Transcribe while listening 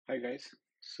Hi guys.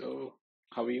 So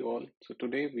how are you all? So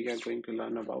today we are going to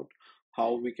learn about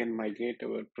how we can migrate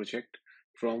our project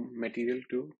from material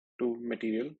 2 to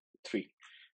material 3.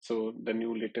 So the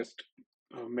new latest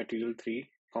material 3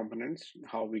 components,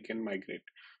 how we can migrate.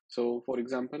 So for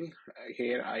example,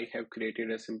 here I have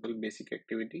created a simple basic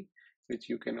activity which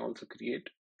you can also create.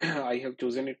 I have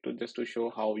chosen it to just to show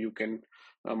how you can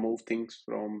move things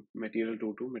from material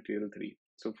 2 to material 3.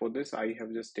 So for this I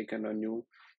have just taken a new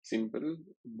simple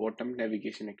bottom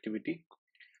navigation activity.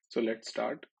 So let's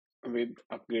start with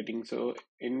upgrading. So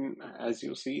in, as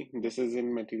you see, this is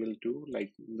in material 2,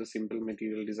 like the simple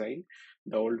material design,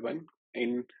 the old one.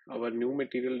 In our new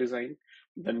material design,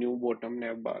 the new bottom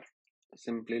nav bar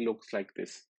simply looks like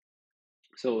this.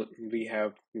 So we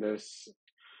have this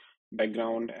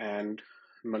background and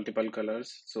multiple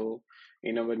colors. So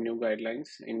in our new guidelines,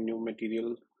 in new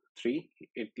material 3,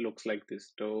 it looks like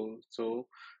this. So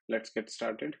let's get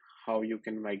started how you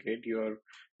can migrate your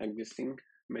existing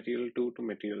material 2 to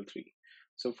material 3.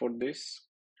 So for this,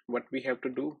 what we have to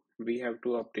do, we have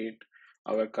to update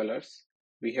our colors,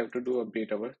 we have to do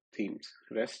update our themes.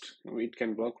 Rest it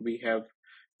can work. We have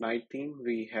night theme,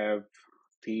 we have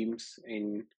themes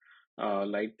in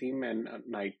light theme and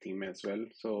night theme as well,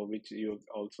 so which you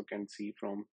also can see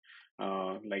from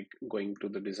like going to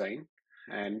the design.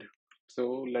 And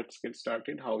so let's get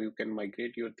started how you can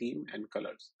migrate your theme and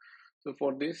colors. So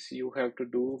for this you have to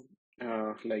do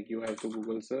like you have to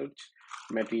Google search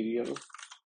material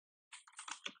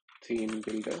theme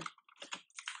builder,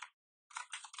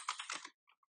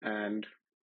 and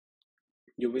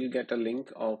you will get a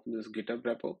link of this GitHub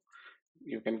repo.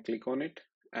 You can click on it,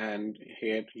 and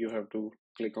here you have to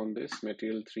click on this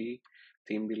material 3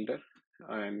 theme builder.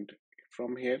 And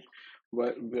from here,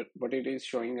 what it is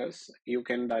showing us, you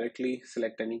can directly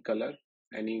select any color,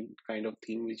 any kind of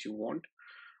theme which you want,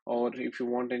 or if you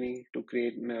want any to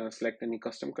create select any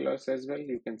custom colors as well,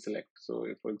 you can select. So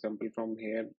if, for example, from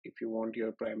here, if you want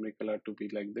your primary color to be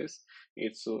like this,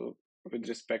 it's with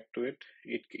respect to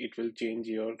it will change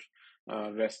your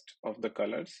rest of the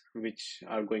colors which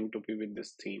are going to be with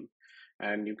this theme.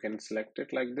 And you can select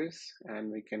it like this,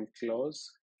 and we can close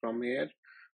from here.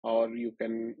 Or you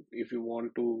can, if you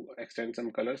want to extend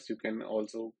some colors, you can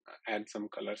also add some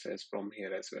colors as from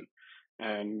here as well.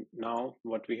 And now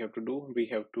what we have to do, we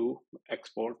have to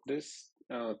export this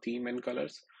theme and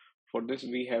colors. For this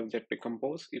we have Jetpack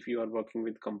Compose if you are working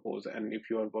with Compose, and if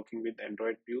you are working with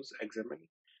Android views XML,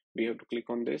 we have to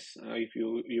click on this. If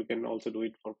you can also do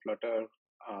it for Flutter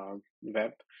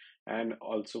web, and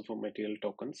also for material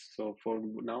tokens. So for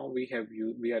now we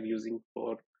are using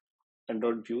for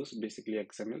Android views, basically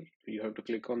XML. You have to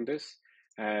click on this,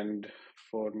 and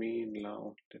for me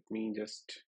now, let me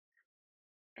just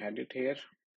add it here,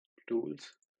 tools,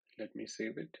 let me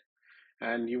save it,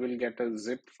 and you will get a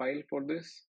zip file for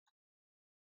this,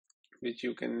 which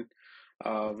you can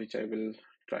which I will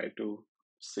try to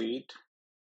see it.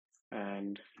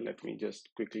 And let me just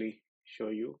quickly show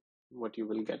you what you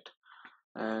will get.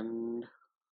 And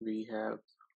we have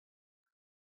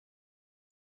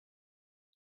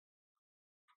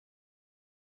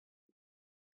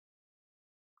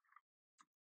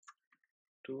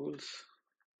tools,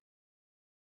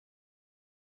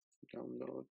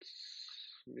 downloads,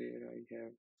 where I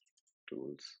have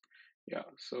tools. Yeah,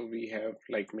 so we have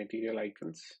like material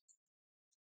icons,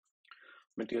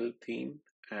 material theme,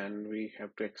 and we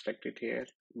have to extract it here.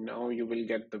 Now you will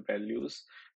get the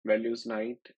values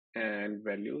night and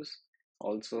values.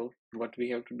 Also, what we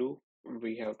have to do,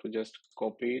 we have to just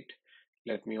copy it.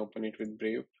 Let me open it with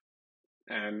Brave,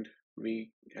 and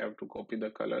we have to copy the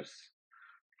colors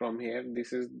from here.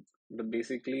 This is the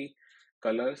basically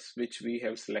colors which we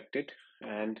have selected,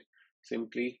 and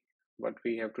simply what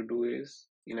we have to do is,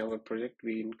 in our project,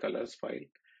 we in colors file,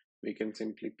 we can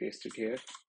simply paste it here,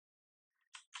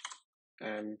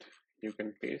 and you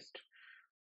can paste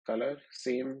color.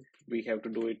 Same we have to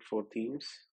do it for themes.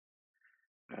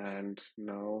 And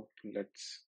now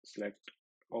let's select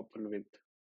open with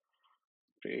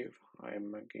Brave.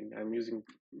 I'm using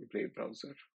Brave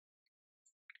browser.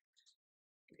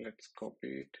 Let's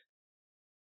copy it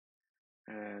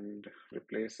and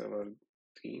replace our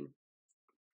theme.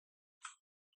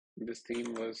 This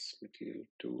theme was material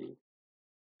 2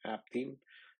 app theme.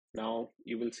 Now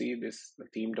you will see this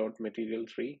theme dot material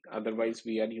 3. Otherwise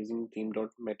we are using theme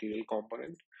dot material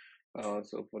component.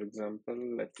 So for example,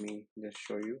 let me just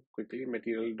show you quickly.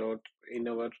 Material dot, in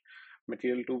our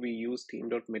material 2 we use theme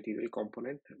dot material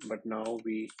component, but now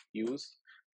we use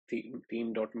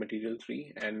theme dot material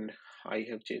 3, and I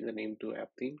have changed the name to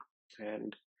app theme.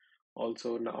 And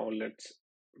also now let's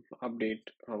update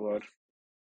our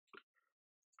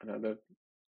another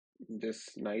this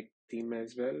night theme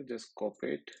as well. Just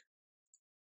copy it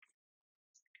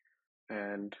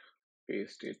and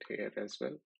paste it here as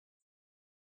well.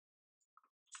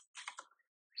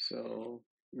 So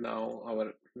now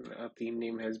our theme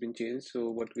name has been changed. So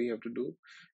what we have to do,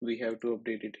 we have to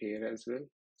update it here as well,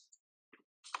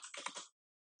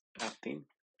 app theme.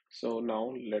 So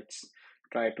now let's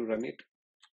try to run it.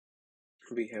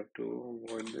 We have to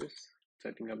avoid this,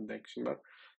 setting up the action bar.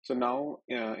 So now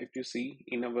if you see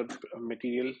in our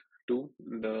material 2,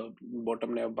 the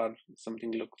bottom nav bar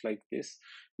something looks like this.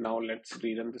 Now let's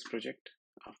rerun this project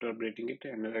after updating it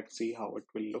and let's see how it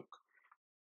will look.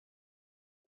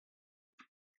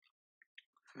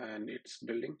 And it's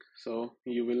building, so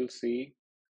you will see.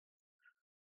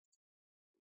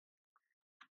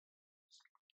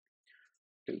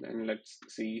 Till then, let's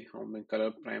see how many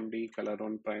color primary, color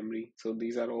on primary. So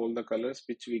these are all the colors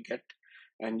which we get,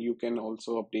 and you can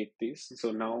also update this.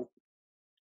 So now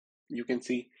you can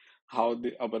see how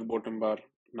the our bottom bar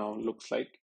now looks like.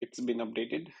 It's been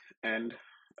updated and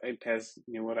it has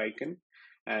newer icon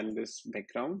and this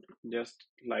background just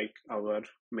like our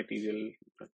material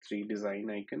 3 design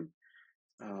icon,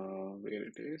 where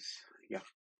it is. Yeah,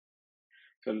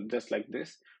 so just like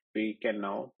this we can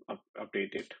now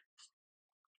update it.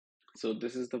 So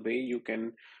this is the way you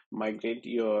can migrate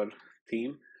your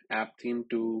theme, app theme,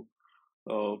 to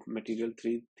material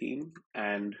 3 theme,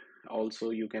 and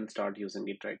also you can start using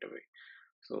it right away.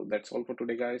 So that's all for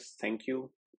today, guys. Thank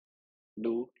you.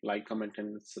 Do like, comment,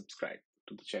 and subscribe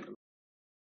to the channel.